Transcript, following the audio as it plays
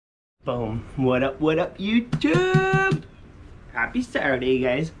Boom. What up, YouTube? Happy Saturday,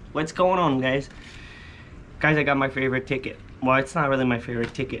 guys. What's going on, guys? Guys, I got my favorite ticket. Well, it's not really my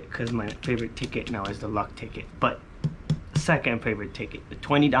favorite ticket because my favorite ticket now is the luck ticket. But second favorite ticket, the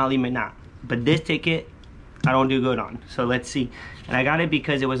 $20 Minot. But this ticket, I don't do good on. So let's see. And I got it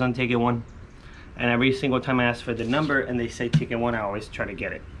because it was on ticket 1. And every single time I ask for the number and they say ticket 1, I always try to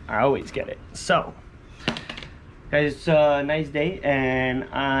get it. I always get it. So, guys, it's a nice day and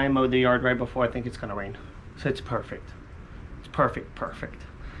I mowed the yard right before I think it's gonna rain. So it's perfect. It's perfect.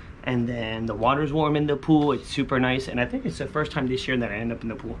 And then the water's warm in the pool. It's super nice. And I think it's the first time this year that I end up in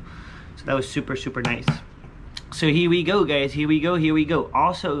the pool. So that was super nice. So here we go, guys. Here we go.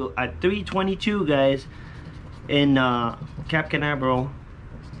 Also at 3:22, guys, in Cape Canaveral,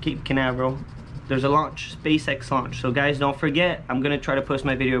 there's a launch, SpaceX launch. So guys, don't forget, I'm gonna try to post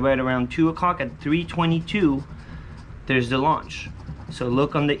my video right around 2 o'clock. At 3:22, there's the launch. So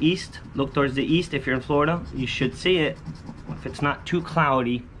look on the east, look towards the east. If you're in Florida, you should see it. If it's not too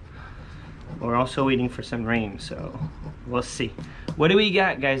cloudy. We're also waiting for some rain, so we'll see. What do we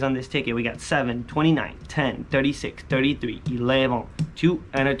got, guys, on this ticket? We got 7, 29, 10, 36, 33, 11, 2,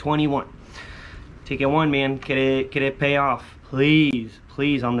 and a 21. Ticket 1, man, can it pay off? Please,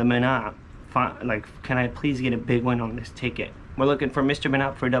 on the Minot. Like, can I please get a big win on this ticket? We're looking for Mr.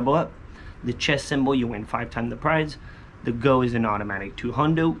 Minot for double up. The chess symbol, you win 5 times the prize. The go is an automatic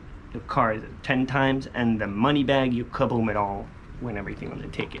 200. The car is 10 times, and the money bag, you kaboom it all, win everything on the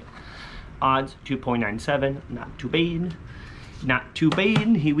ticket. Odds 2.97, not too bad. Not too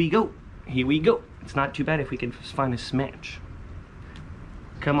bad. Here we go. It's not too bad if we can find a smash.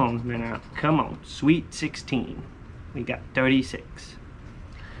 Come on, Minot. Come on. Sweet 16. We got 36.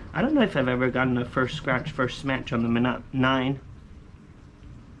 I don't know if I've ever gotten a first smash on the Minot. 9.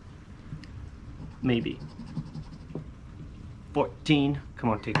 Maybe. 14. Come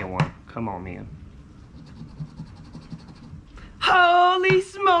on, take it 1. Come on, man. Holy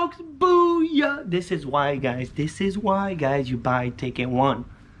smokes, booyah! This is why, guys, you buy ticket 1.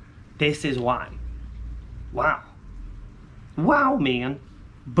 This is why. Wow, man.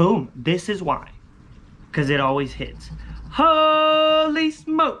 Boom, this is why. Because it always hits. Holy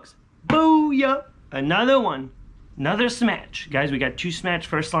smokes, booyah! Another one. Another smash. Guys, we got 2 smash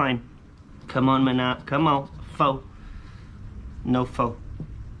first line. Come on, Minot. Come on. Faux. No faux.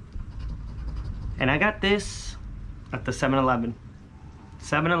 And I got this at the 7-Eleven.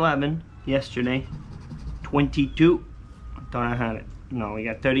 7-Eleven yesterday. 22. I thought I had it. No, we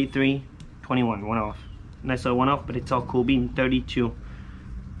got 33, 21, 1 off. Nice little 1 off, but it's all cool being 32.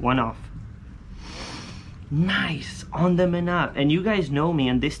 1 off. Nice on the Minot. And you guys know,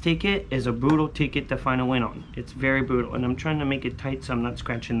 man, this ticket is a brutal ticket to find a win on. It's very brutal. And I'm trying to make it tight so I'm not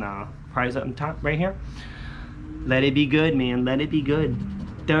scratching the prize up on top right here. Let it be good, man. Let it be good.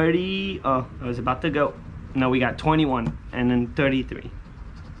 30. Oh, I was about to go. No, we got 21 and then 33.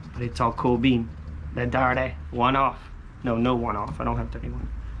 But it's all cool bean. The dirty 1 off. No 1 off. I don't have 31.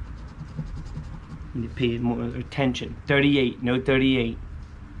 You need to pay more attention. 38. No 38.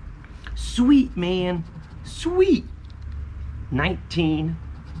 Sweet, man. Sweet. 19.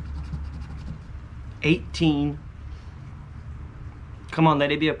 18. Come on,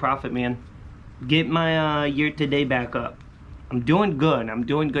 let it be a profit, man. Get my year-to-date back up. I'm doing good.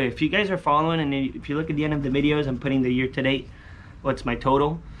 If you guys are following and if you look at the end of the videos, I'm putting the year-to-date, what's my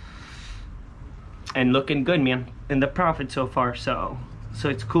total. And looking good, man. And the profit so far, so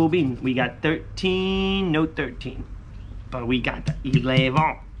it's cool bean. We got 13, no 13. But we got the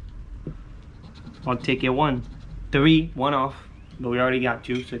 11. I'll take it 1. 3, 1 off. But we already got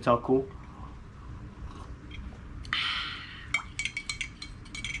 2, so it's all cool.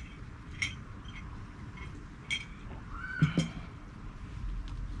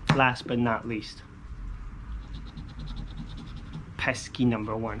 Last but not least, pesky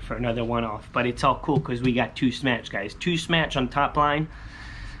number 1 for another 1 off. But it's all cool because we got 2 smash, guys. 2 smash on top line.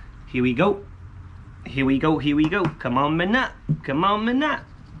 Here we go. Come on, Minot.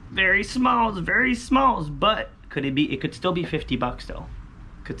 Very smalls, but could it be? It could still be $50 though.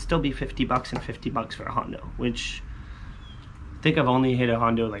 Could still be $50 and $50 for a Hondo, which I think I've only hit a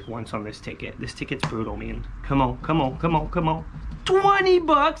Hondo like once on this ticket. This ticket's brutal, man. Come on.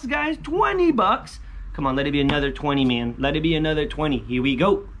 $20, guys, $20. Come on, let it be another 20, man. Let it be another 20. Here we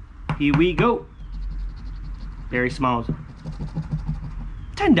go. Very smalls.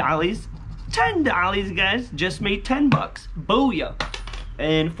 $10, guys. Just made $10. Booyah.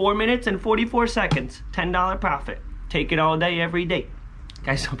 In 4 minutes and 44 seconds. $10 profit. Take it all day, every day.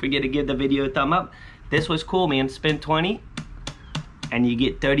 Guys, don't forget to give the video a thumb up. This was cool, man. Spend 20 and you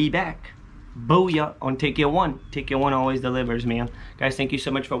get 30 back. Booyah on Ticket One. Ticket One always delivers, man. Guys, thank you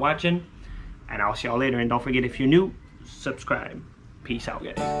so much for watching, and I'll see y'all later. And don't forget, if you're new, subscribe. Peace out,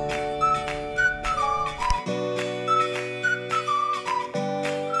 guys.